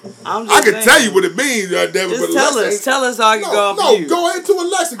means. I can tell you what it means, damn it. Just tell us so I can go off you. Go ahead to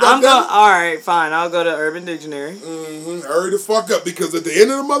Alexa. All right, fine. I'll go to Urban Dictionary. Hurry the fuck up, because at the end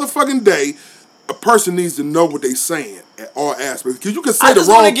of the motherfucking day, a person needs to know what they saying at all aspects. Because you can say the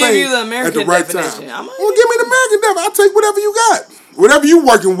wrong thing at the right time. Well, give me the American definition. I'll take whatever you got. Whatever you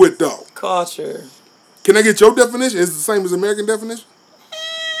working with, though. Culture. Can I get your definition? Is it the same as American definition?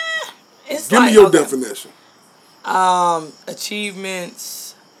 Give me your definition.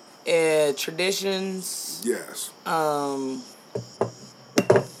 Achievements. Traditions. Yes.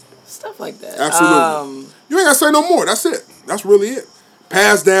 Stuff like that. Absolutely. You ain't gotta say no more. That's it. That's really it.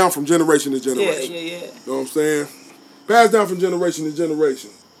 Passed down from generation to generation. Yeah. You know what I'm saying? Passed down from generation to generation.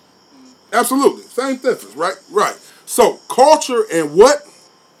 Absolutely. Same difference, right? Right. So, culture and what?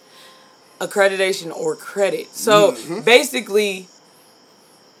 Accreditation or credit. So, basically,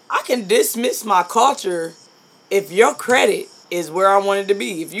 I can dismiss my culture if your credit is where I wanted to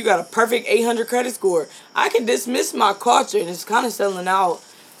be, if you got a perfect 800 credit score, I can dismiss my culture and it's kind of selling out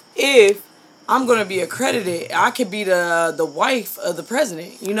if I'm going to be accredited. I could be the wife of the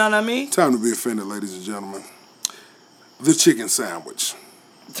president. You know what I mean? Time to be offended, ladies and gentlemen. The chicken sandwich.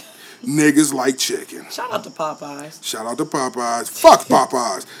 Niggas like chicken. Shout out to Popeyes. Shout out to Popeyes. Fuck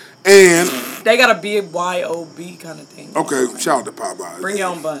Popeyes. And they got a BYOB kind of thing. Okay, shout out to Popeyes. Bring your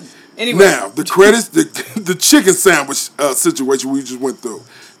own bun. Anyway. Now, the credits, the chicken sandwich situation we just went through.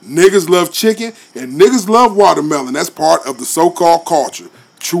 Niggas love chicken and niggas love watermelon. That's part of the so-called culture.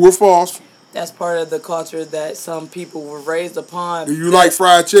 True or false? That's part of the culture that some people were raised upon. Do you like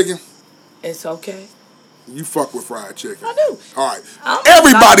fried chicken? It's okay. You fuck with fried chicken. I do. All right.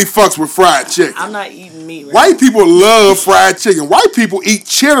 Everybody fucks with fried chicken. I'm not eating meat right White people love fried chicken. White people eat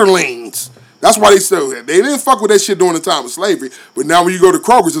chitterlings. That's why they sell that. They didn't fuck with that shit during the time of slavery. But now when you go to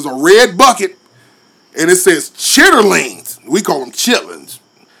Kroger's, there's a red bucket. And it says chitterlings. We call them chitlins.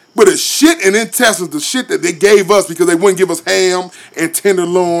 But it's shit and intestines, the shit that they gave us because they wouldn't give us ham and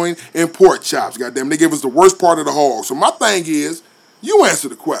tenderloin and pork chops. Goddamn, they gave us the worst part of the hog. So my thing is, you answer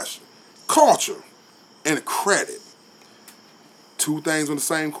the question. Culture and credit. Two things on the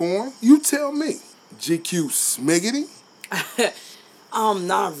same coin? You tell me. GQ smiggity?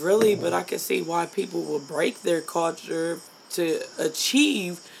 Not really, but I can see why people will break their culture to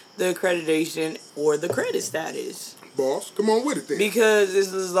achieve the accreditation or the credit status. Boss, come on with it then. Because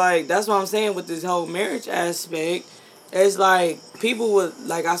this is like, that's what I'm saying with this whole marriage aspect. It's like, people would,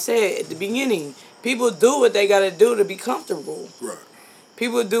 like I said at the beginning, people do what they gotta do to be comfortable. Right.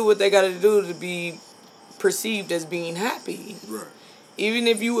 People do what they gotta do to be perceived as being happy. Right. Even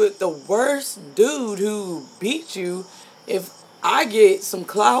if you were the worst dude who beat you, if I get some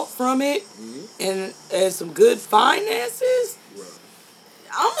clout from it and some good finances,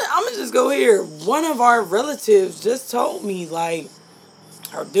 I'm gonna just go here. One of our relatives just told me, like,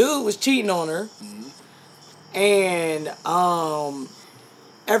 her dude was cheating on her, and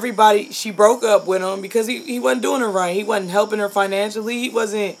she broke up with him because he wasn't doing it right. He wasn't helping her financially. He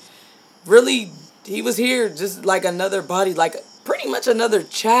wasn't really. He was here just like another body, like pretty much another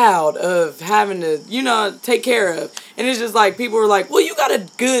child of having to, take care of. And it's just like, people were like, well, you got a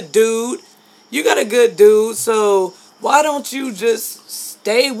good dude. You got a good dude, so why don't you just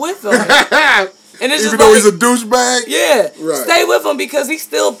stay with him? And it's even just though like, he's a douchebag? Yeah. Right. Stay with him because he's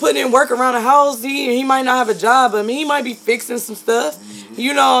still putting in work around the house. He might not have a job, but I mean, he might be fixing some stuff. Mm-hmm.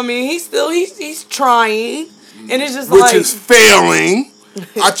 You know what I mean? He's trying. And it's just Which is failing.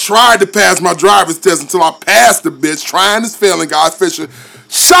 I tried to pass my driver's test until I passed the bitch. Trying is failing, Guy Fisher.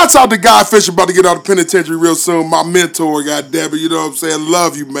 Shouts out to Guy Fisher, about to get out of the penitentiary real soon. My mentor, goddammit, you know what I'm saying?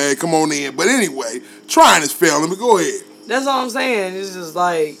 Love you, man. Come on in. But anyway, trying is failing, but go ahead. That's all I'm saying. It's just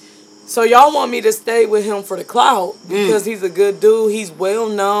like, so y'all want me to stay with him for the clout because he's a good dude. He's well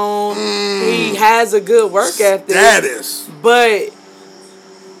known. He has a good work ethic. Status. But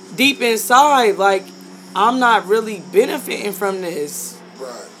deep inside, like, I'm not really benefiting from this.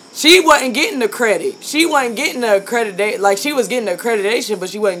 Right. She wasn't getting the credit. She wasn't getting the accreditation. Like, she was getting the accreditation,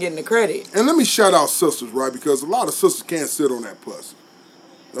 but she wasn't getting the credit. And let me shout out sisters, right? Because a lot of sisters can't sit on that pussy.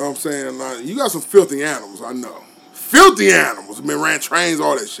 You know what I'm saying? Like, you got some filthy animals, I know. Filthy animals. I mean, ran trains,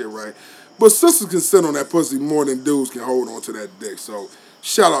 all that shit, right? But sisters can sit on that pussy more than dudes can hold on to that dick. So,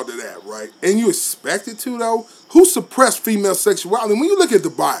 shout out to that, right? And you expect it to, though? Who suppressed female sexuality? When you look at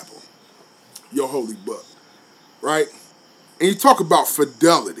the Bible, your holy book, right? And you talk about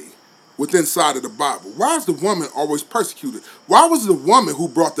fidelity within inside of the Bible. Why is the woman always persecuted? Why was the woman who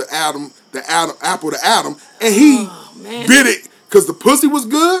brought the apple to Adam, and he bit it because the pussy was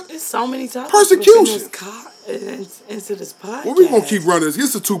good? There's so many topics. Persecution. Into this podcast. Well, we're going to keep running this.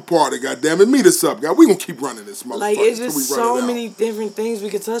 It's a two-parter, goddammit. Meet us up, guys. We're going to keep running this motherfucker. Like, it's just so many different things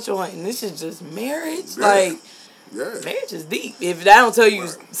we could touch on, and this is just marriage. Yeah. Like, marriage is deep. If I don't tell you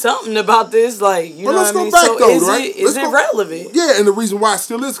something about this, like, you know what I mean? Let's go back, though, right? Is it relevant? Yeah, and the reason why it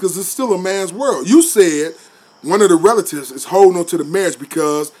still is because it's still a man's world. You said one of the relatives is holding on to the marriage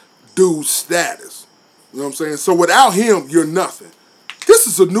because dude's status. You know what I'm saying? So without him, you're nothing. This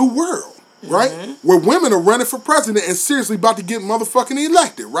is a new world, right? Mm-hmm. Where women are running for president and seriously about to get motherfucking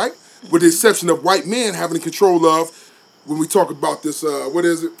elected, right? Mm-hmm. With the exception of white men having control of, when we talk about this,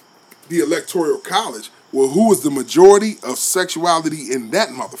 the electoral college. Well, who is the majority of sexuality in that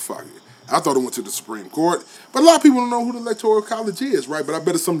motherfucker? I thought it went to the Supreme Court. But a lot of people don't know who the Electoral College is, right? But I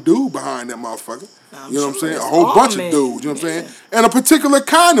bet it's some dude behind that motherfucker. You know what I'm saying? A whole bunch of dudes, you know what I'm saying? And a particular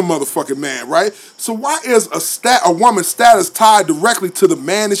kind of motherfucking man, right? So why is a woman's status tied directly to the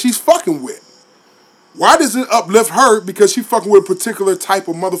man that she's fucking with? Why does it uplift her because she fucking with a particular type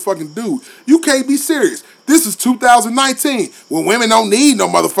of motherfucking dude? You can't be serious. This is 2019 when women don't need no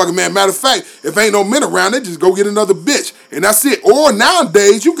motherfucking man. Matter of fact, if ain't no men around, they just go get another bitch. And that's it. Or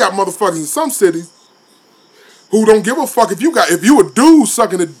nowadays, you got motherfuckers in some cities who don't give a fuck if you a dude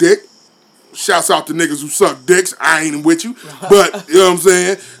sucking a dick. Shouts out to niggas who suck dicks. I ain't with you. But, you know what I'm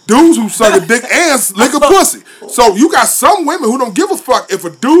saying? Dudes who suck a dick and lick a pussy. So you got some women who don't give a fuck if a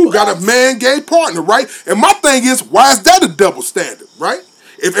dude got a man gay partner, right? And my thing is, why is that a double standard, right?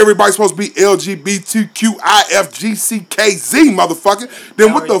 If everybody's supposed to be LGBTQIFGCKZ, motherfucker,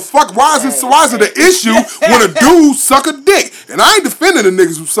 then what the fuck? Why is it an issue when a dude suck a dick? And I ain't defending the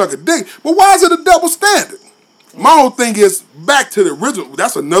niggas who suck a dick, but why is it a double standard? My whole thing is back to the original.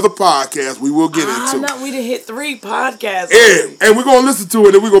 That's another podcast we will get into. No, we done hit 3 podcasts. And we're going to listen to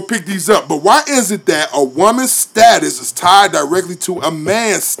it and we're going to pick these up. But why is it that a woman's status is tied directly to a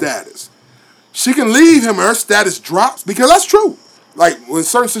man's status? She can leave him and her status drops because that's true. Like, in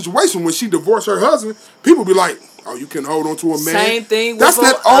certain situations, when she divorced her husband, people be like, oh, you can hold on to a man. Same thing. That's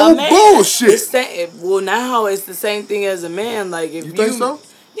that old bullshit. Well, now it's the same thing as a man. Like, if you think so?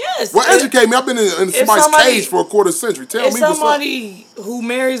 Yes. Well, educate me. I've been in somebody's cage for a quarter century. Tell me what's up. If somebody who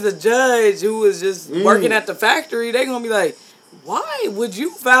marries a judge who is just working at the factory, they're going to be like, why would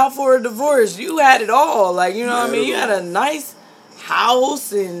you file for a divorce? You had it all. Like, you know what I mean? You had a nice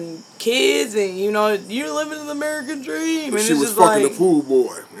house and kids and, you know, you're living an American dream. And she was fucking a pool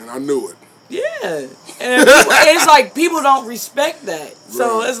boy, and I knew it. Yeah. And it's like people don't respect that. Right.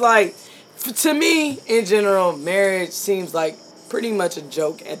 So it's like, to me, in general, marriage seems like pretty much a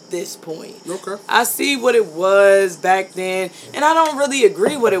joke at this point. Okay. I see what it was back then, and I don't really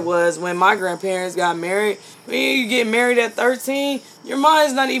agree what it was when my grandparents got married. When you get married at 13, your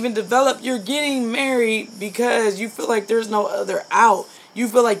mind's not even developed. You're getting married because you feel like there's no other out. You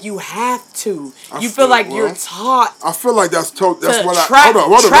feel like you have to. You feel like you're taught. I feel like that's what That's what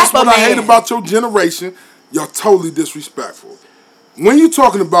I hate about your generation. You're totally disrespectful. When you're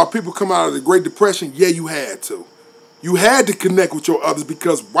talking about people coming out of the Great Depression, yeah, you had to. You had to connect with your others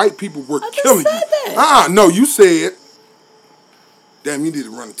because white people were killing you. That. No, you said, damn, you need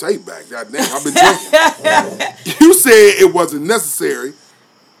to run the tape back. God damn, I've been drinking. You said it wasn't necessary.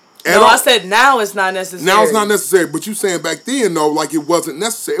 No, I said now it's not necessary. Now it's not necessary, but you saying back then, though, like it wasn't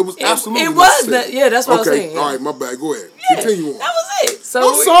necessary. It was absolutely necessary. Yeah, that's what I was saying. All right, my bad. Go ahead. Yeah, continue on. That was it. So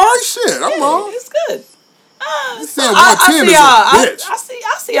I'm sorry, shit. I'm wrong. It's good. You saying 110 is a bitch. I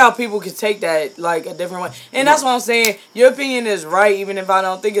see how people can take that like a different way, and that's what I'm saying. Your opinion is right, even if I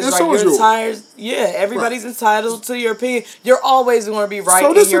don't think it's right. So you're entitled. Yeah, everybody's entitled to your opinion. You're always going to be right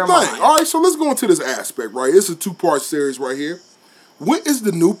in your mind. All right, so let's go into this aspect, right? It's a 2-part series right here. What is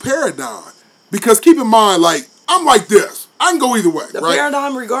the new paradigm? Because keep in mind, like, I'm like this. I can go either way, the right?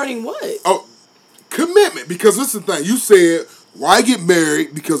 paradigm regarding what? Oh, commitment. Because this is the thing. You said, why get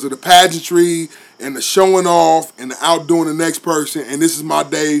married? Because of the pageantry and the showing off and the outdoing the next person and this is my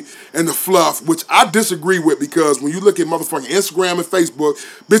day and the fluff, which I disagree with because when you look at motherfucking Instagram and Facebook,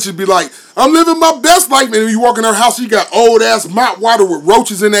 bitches be like, I'm living my best life. And when you walk in her house, she got old ass mop water with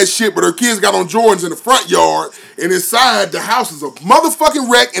roaches in that shit, but her kids got on Jordans in the front yard and inside the house is a motherfucking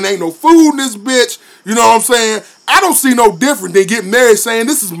wreck and ain't no food in this bitch. You know what I'm saying? I don't see no different than getting married saying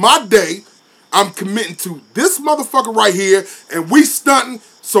this is my day. I'm committing to this motherfucker right here and we stunting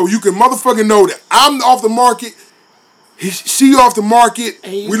so you can motherfucking know that I'm off the market, she off the market,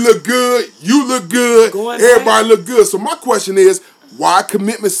 we look good, you look good, everybody look good. So my question is, why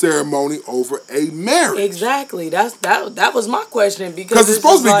commitment ceremony over a marriage? Exactly. That was my question because it's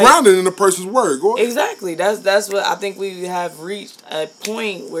supposed to be grounded in a person's word. Go ahead. Exactly. That's what I think we have reached a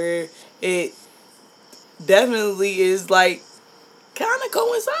point where it definitely is like kind of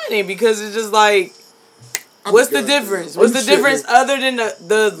coinciding because it's just like, what's the difference? What's the difference other than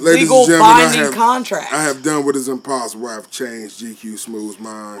the legal binding contract? I have done what is impossible. I've changed GQ Smooth's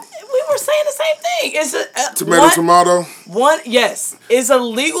mind. We were saying the same thing. It's a tomato. Yes, it's a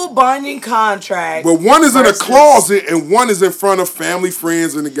legal binding contract. But one is in a closet and one is in front of family,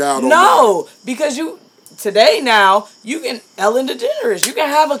 friends, and the guy. No, because today now you can Ellen DeGeneres. You can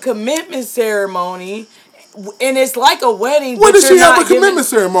have a commitment ceremony. And it's like a wedding. Where did she have a commitment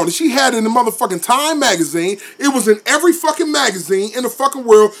ceremony? She had it in the motherfucking Time magazine. It was in every fucking magazine in the fucking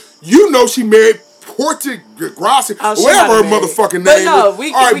world. You know she married Portigrassi, whatever her motherfucking name is. No,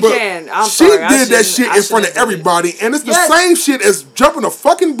 we can. She did that shit in front of everybody. And it's the same shit as jumping a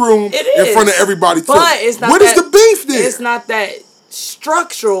fucking broom in front of everybody too. But it's not what is the beef then? It's not that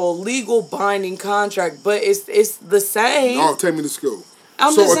structural, legal binding contract, but it's the same. Oh, take me to school.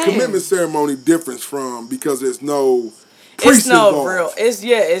 So a commitment ceremony difference from because there's no it's priest no involved. real. It's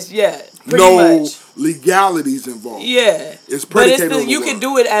pretty no much. legalities involved. Yeah. It's predicated on the you word. could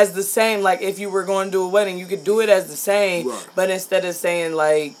do it as the same, like if you were going to do a wedding, you could do it as the same, Right. but instead of saying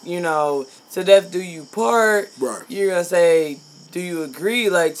like, to death do you part, Right. you're going to say, do you agree,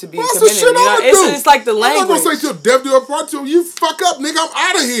 like, to be That's the committed? shit I'ma do. It's like the language. I'm not gonna say till death do us part till you fuck up, nigga. I'm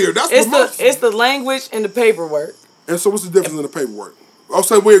out of here. That's It's the language and the paperwork. And so what's the difference in the paperwork? I'll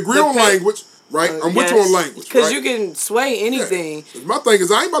say we agree on language, right? I'm with you on language, because right? you can sway anything. Yeah. My thing is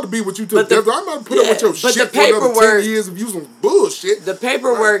I ain't about to be with you till But the- death. I'm about to put up with your but shit the for another 10 paperwork- years of you some bullshit. The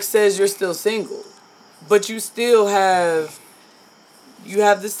paperwork says you're still single, but you still have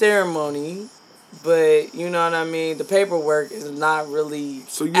the ceremony, but you know what I mean. The paperwork is not really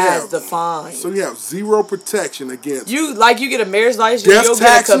defined. So you have zero protection against You get a marriage license, death you'll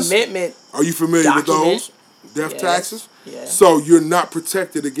taxes? get a commitment. Are you familiar with document. those? Death Yes. taxes? Yeah. So you're not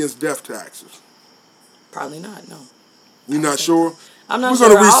protected against death taxes. Probably not. No. You're not sure? I'm not We're sure.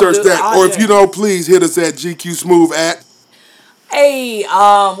 gonna research that. Or if you know, please hit us at GQ Smooth at. Hey,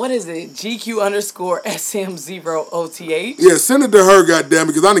 what is it? GQ_SM0OTH. Yeah, send it to her, goddamn,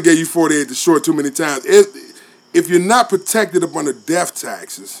 because I done gave you 48 to short too many times. If you're not protected up under death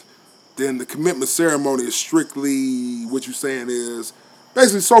taxes, then the commitment ceremony is strictly what you're saying is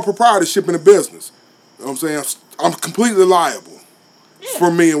basically sole proprietorship in the business. You know what I'm saying? I'm completely liable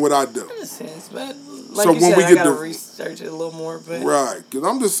for me and what I do. In a sense, but like So you when said, we I get gotta the- research it a little more. But Right. Because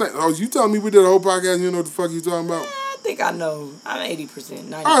I'm just saying, you telling me we did a whole podcast and you know what the fuck you talking about? I think I know. I'm 80%,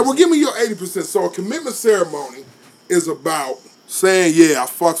 90%. All right, well, give me your 80%. So a commitment ceremony is about saying, yeah, I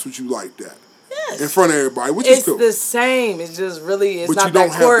fucks with you like that. Yes. In front of everybody, which is It's cool. the same. It's just really, it's But not you don't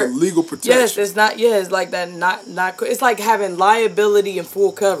that have court. the legal protection. Yes, it's not. Yeah, it's like that. Not. It's like having liability and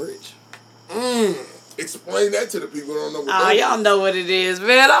full coverage. Explain that to the people who don't know what Oh, that y'all is. know what it is,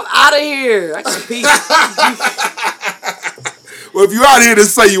 man. I'm out of here. I got peace. Well, if you out here, then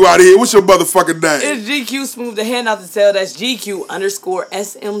say you out here. What's your motherfucking name? It's GQ Smooth the hand out the tail. That's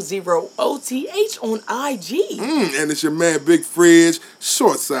GQ_SM0OTH on IG. And it's your man, Big Fridge,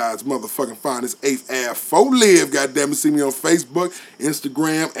 short size motherfucking finest 8th Ave 4 Live. Goddamn it, see me on Facebook,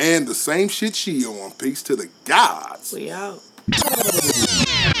 Instagram, and the same shit she on. Peace to the gods. We out.